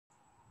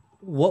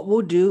what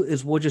we'll do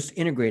is we'll just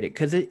integrate it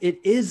because it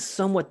is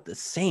somewhat the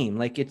same.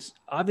 Like it's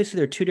obviously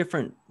they're two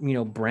different,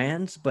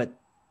 brands, but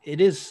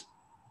it is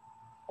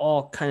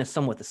all kind of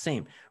somewhat the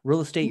same. Real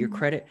estate, your Mhm.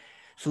 credit.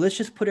 So let's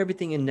just put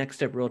everything in Next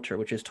Step Realtor,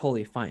 which is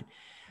totally fine.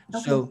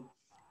 Okay. So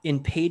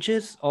in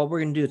pages, all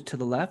we're going to do is to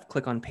the left,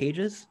 click on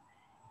pages,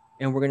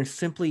 and we're going to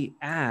simply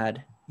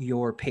add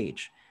your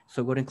page.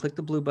 So go ahead and click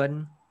the blue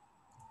button,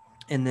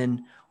 and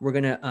then we're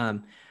gonna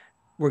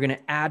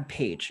add a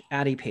page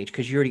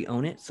because you already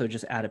own it. So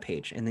just add a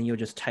page, and then you'll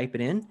just type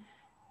it in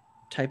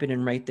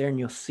right there, and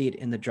you'll see it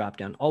in the drop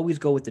down. Always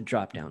go with the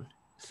drop down.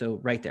 So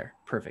right there,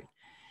 perfect.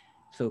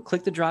 So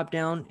click the drop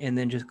down, and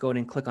then just go ahead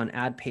and click on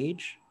add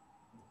page.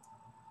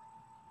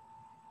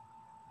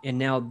 And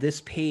now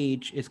this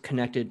page is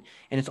connected,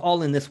 and it's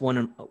all in this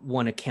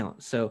one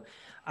account. So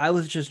I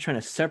was just trying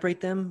to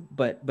separate them,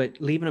 but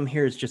leaving them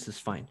here is just as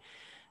fine.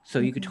 So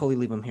you could Okay. totally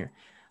leave them here.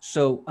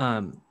 So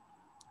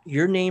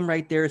your name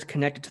right there is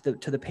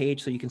connected to the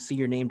page, so you can see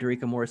your name,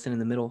 Derica Morrison, in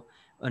the middle,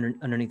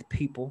 underneath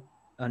people.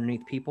 So to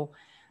Underneath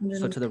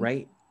the people.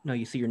 right, no,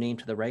 you see your name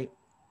to the right.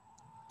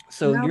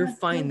 So No, you're I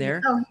fine didn't.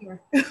 there. Oh,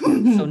 here.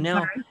 So now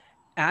Sorry.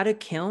 add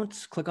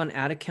accounts, click on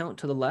add account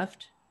to the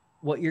left.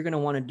 What you're going to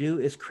want to do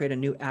is create a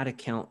new ad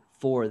account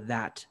for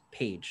that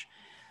page.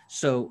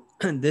 So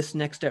this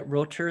Next Step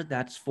Realtor,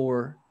 that's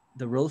for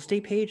the real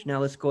estate page. Now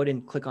let's go ahead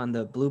and click on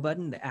the blue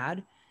button, the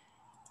add,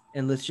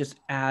 and let's just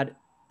add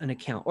an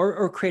account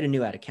or create a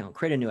new ad account.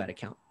 Create a new ad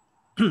account.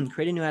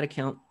 Create a new ad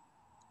account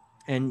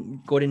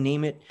and go ahead and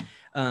name it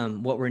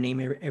what we're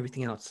naming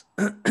everything else.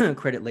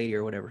 Credit Lady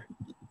or whatever.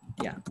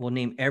 Yeah, we'll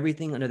name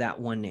everything under that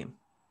one name.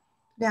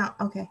 Now,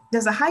 okay.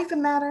 Does a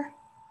hyphen matter?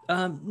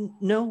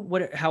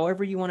 No,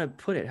 however you want to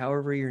put it,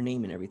 however you're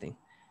naming everything.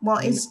 Well,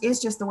 Name it.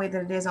 it's just the way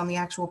that it is on the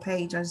actual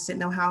page. I just didn't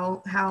know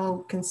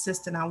how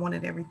consistent I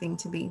wanted everything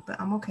to be, but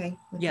I'm okay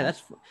with Yeah,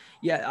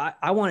 that.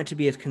 I want it to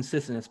be as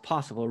consistent as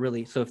possible,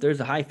 really. So if there's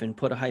a hyphen,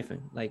 put a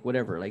hyphen, like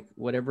whatever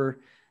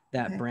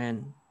that Okay.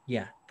 brand.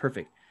 Yeah,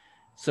 perfect.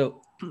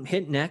 So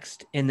hit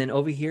next, and then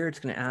over here it's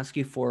going to ask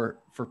you for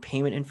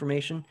payment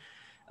information.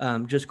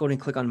 Just go ahead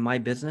and click on My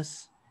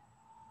Business,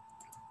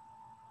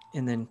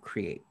 and then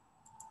create.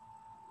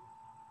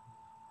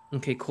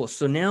 Okay, cool.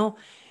 So now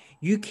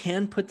you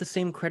can put the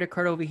same credit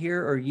card over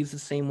here or use the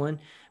same one,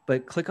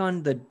 but click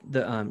on the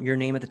your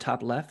name at the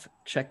top left,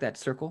 check that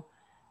circle,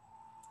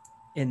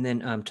 and then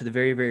to the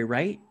very very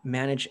right,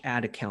 manage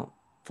ad account,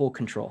 full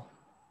control,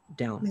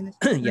 down. Yeah,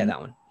 Ministry. that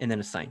one, and then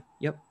assign.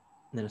 Yep,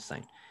 and then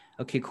assign.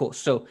 Okay, cool.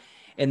 So,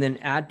 and then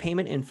add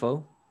payment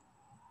info.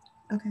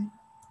 Okay.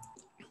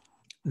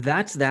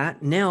 That's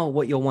that. Now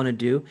what you'll want to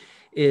do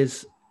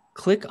is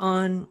click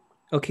on,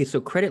 okay,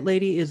 so Credit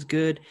Lady is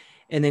good,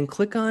 and then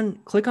click on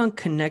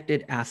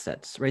connected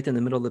assets right in the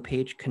middle of the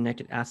page,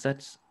 connected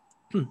assets.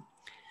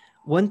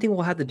 One thing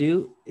we'll have to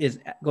do is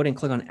go ahead and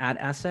click on add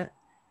asset.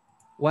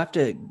 We'll have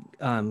to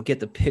get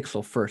the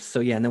pixel first.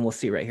 So yeah, and then we'll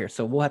see right here.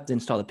 So we'll have to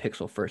install the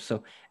pixel first.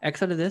 So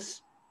X out of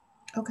this,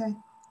 Okay.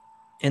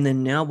 and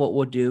then now what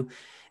we'll do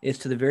is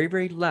to the very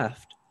very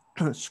left,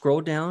 scroll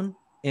down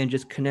and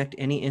just connect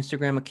any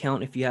Instagram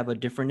account if you have a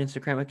different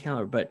Instagram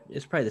account, but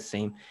it's probably the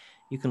same.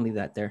 You can leave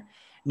that there.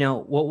 Now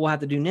what we'll have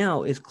to do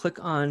now is go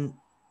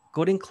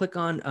ahead and click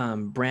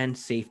on brand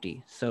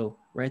safety. So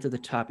right at the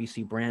top you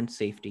see brand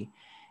safety,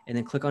 and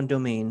then click on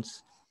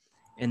domains,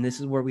 and this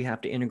is where we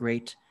have to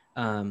integrate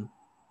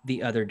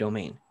the other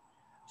domain.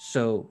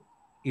 So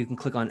you can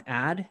click on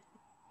add,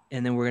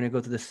 and then we're going to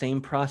go through the same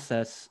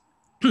process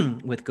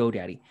with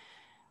GoDaddy.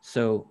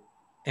 So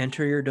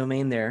enter your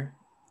domain there.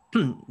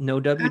 No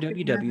I have to grab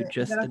www, it. Is that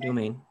just the okay?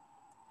 domain.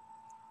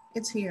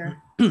 It's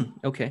here.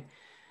 Okay.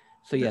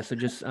 So yeah, so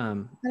just How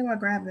do I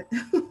grab it?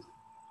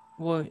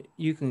 well,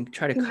 you can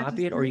try to Can I copy just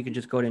it, get or it? you could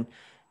just go ahead and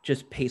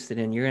just paste it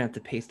in. You're gonna have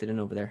to paste it in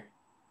over there,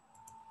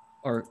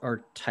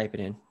 or type it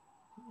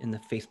in the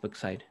Facebook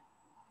side.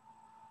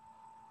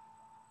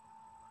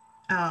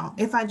 Oh,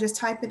 if I just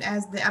type it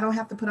as I don't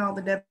have to put all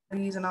the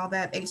W's and all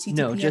that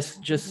No,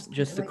 HTTPS.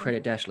 just the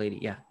credit dash lady.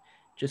 Yeah,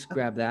 just Okay.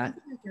 grab I that.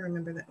 think I can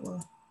remember that.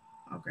 Well,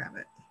 I'll grab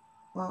it.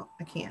 Well,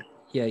 I can't.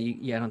 Yeah,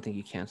 I don't think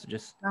you can. So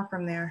just Not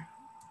from there.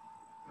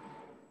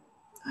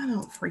 I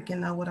don't freaking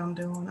know what I'm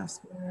doing, I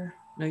swear.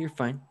 no, you're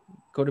fine.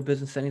 Go to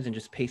business settings and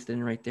just paste it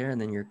in right there, and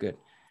then you're good.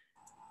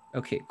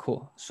 Okay,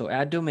 cool. So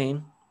add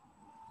domain.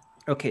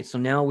 Okay, so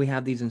now we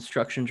have these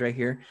instructions right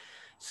here.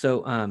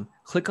 So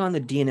click on the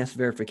DNS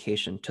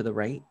verification to the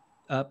right,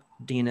 up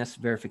DNS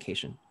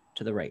verification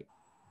to the right,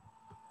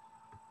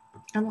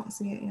 I won't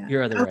see it yet.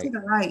 your other Oh, to right. the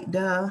right,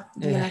 duh.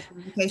 DNS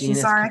verification. DNS.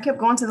 Sorry, I kept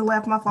going to the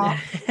left. My fault.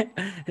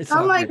 It's I'm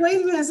all like, good.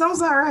 wait a minute,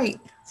 something's all right.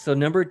 So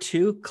number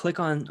 2, click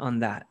on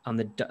that on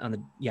the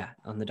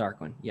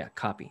dark one. Yeah,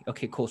 copy.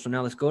 Okay, cool. So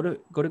now let's go to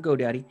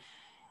GoDaddy,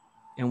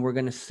 and we're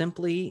gonna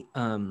simply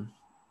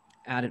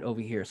add it over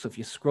here. So if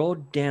you scroll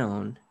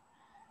down,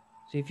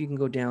 see if you can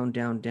go down,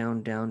 down,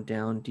 down, down,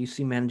 down. Do you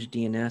see manage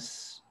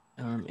DNS?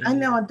 I know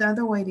Anywhere?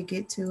 another way to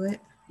get to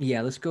it.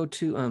 Yeah, let's go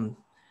to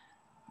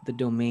the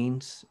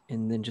domains,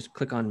 and then just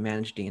click on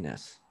manage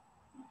DNS.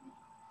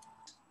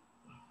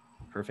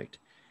 Perfect.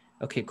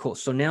 Okay, cool.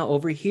 So now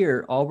over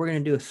here, all we're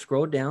going to do is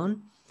scroll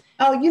down.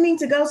 Oh, you need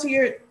to go to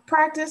your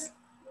practice?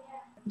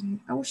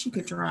 I wish you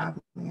could drive,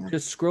 man.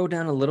 Just scroll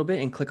down a little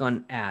bit and click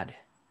on add.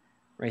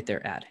 Right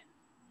there, add.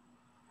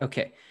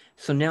 Okay,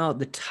 so now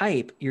the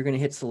type, you're going to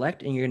hit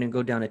select and you're going to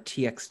go down to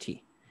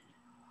TXT.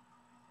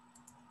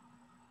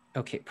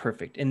 Okay,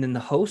 perfect. And then the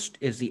host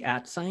is the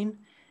 @ sign,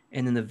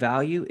 and then the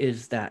value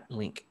is that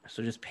link.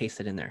 So just paste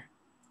it in there.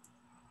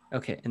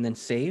 Okay, and then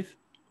save.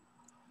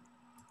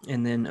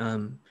 And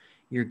then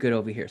you're good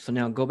over here. So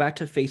now go back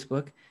to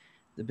Facebook,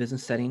 the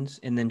business settings,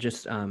 and then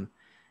just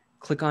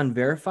click on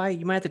verify.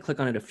 You might have to click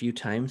on it a few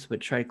times,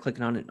 but try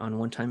clicking on it on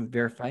one time.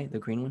 Verify, the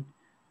green one.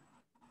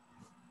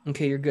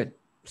 Okay, you're good.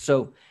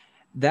 So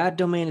that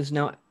domain is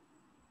now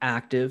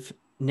active.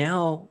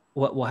 Now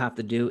what we'll have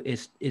to do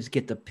is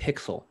get the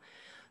pixel.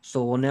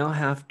 So we'll now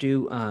have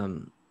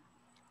to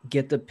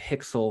get the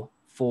pixel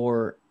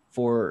for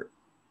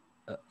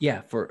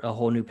a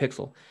whole new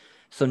pixel.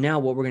 So now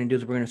what we're going to do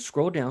is we're going to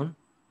scroll down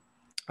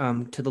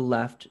to the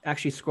left.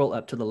 Actually, scroll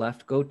up to the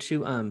left. Go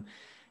to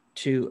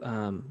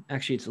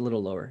actually it's a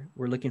little lower.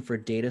 We're looking for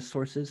data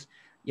sources.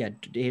 Yeah,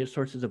 data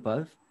sources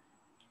above.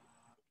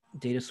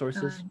 Data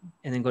sources,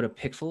 and then go to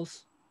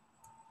pixels.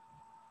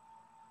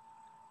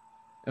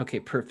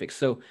 Okay, perfect.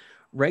 So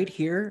right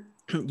here,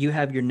 you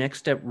have your next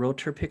step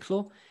rotor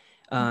pixel.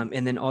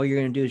 And then all you're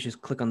going to do is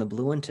just click on the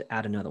blue one to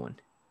add another one.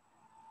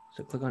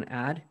 So click on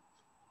add.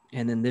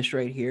 And then this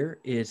right here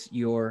is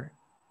your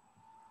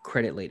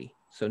credit lady.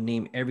 So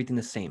name everything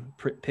the same.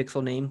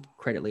 Pixel name,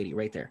 credit lady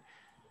right there.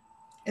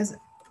 Is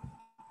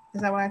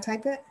that what I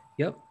type it?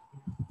 Yep.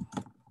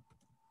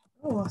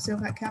 Oh, I still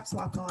got caps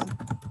lock on.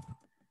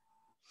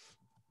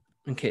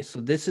 Okay, so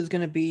this is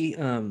going to be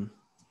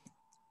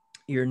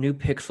your new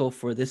pixel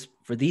for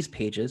these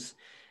pages.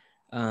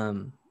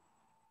 And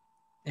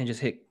just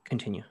hit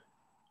continue.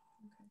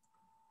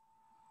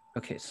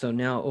 Okay, so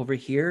now over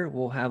here,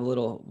 we'll have a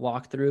little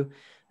walkthrough.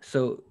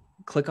 So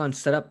click on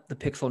set up the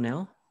pixel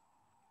now.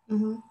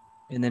 Mm-hmm.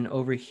 And then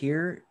over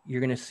here,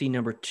 you're going to see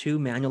number 2,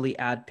 manually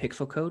add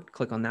pixel code.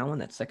 Click on that one,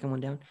 that second one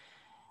down.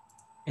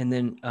 And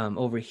then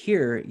over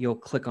here, you'll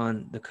click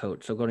on the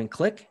code. So go ahead and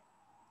click.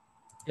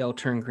 It'll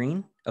turn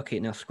green. Okay,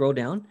 now scroll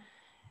down.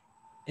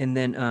 And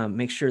then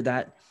make sure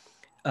that,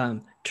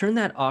 turn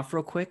that off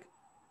real quick.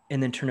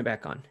 And then turn it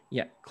back on.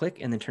 Yeah, click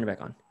and then turn it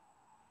back on.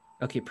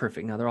 Okay,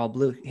 perfect. Now they're all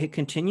blue. Hit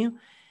continue.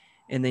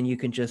 And then you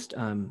can just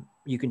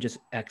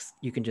X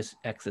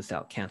this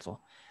out, cancel.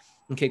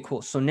 Okay,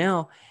 cool. So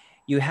now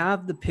you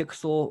have the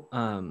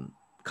pixel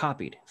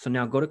copied. So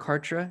now go to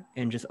Kartra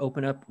and just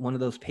open up one of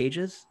those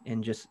pages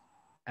and just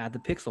add the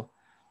pixel.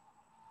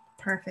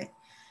 Perfect.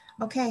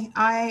 Okay,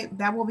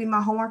 that will be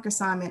my homework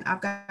assignment. I've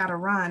got to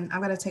run.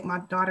 I've got to take my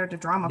daughter to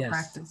drama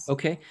practice.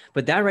 Okay,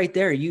 but that right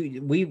there,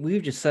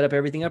 we've just set up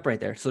everything up right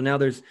there. So now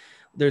there's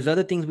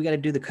other things we got to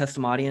do, the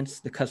custom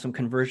audience, the custom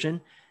conversion,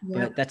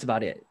 but that's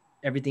about it.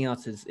 Everything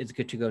else is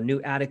good to go.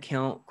 New ad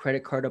account,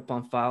 credit card up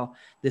on file.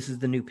 This is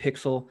the new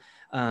pixel,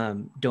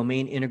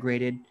 domain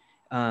integrated.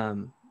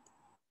 And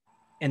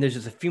there's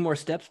just a few more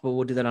steps, but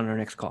we'll do that on our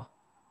next call.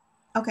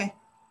 Okay.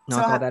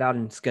 Knock all that out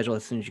and schedule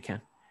as soon as you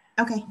can.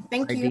 Okay.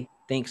 Thank you.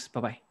 Thanks.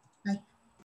 Bye-bye.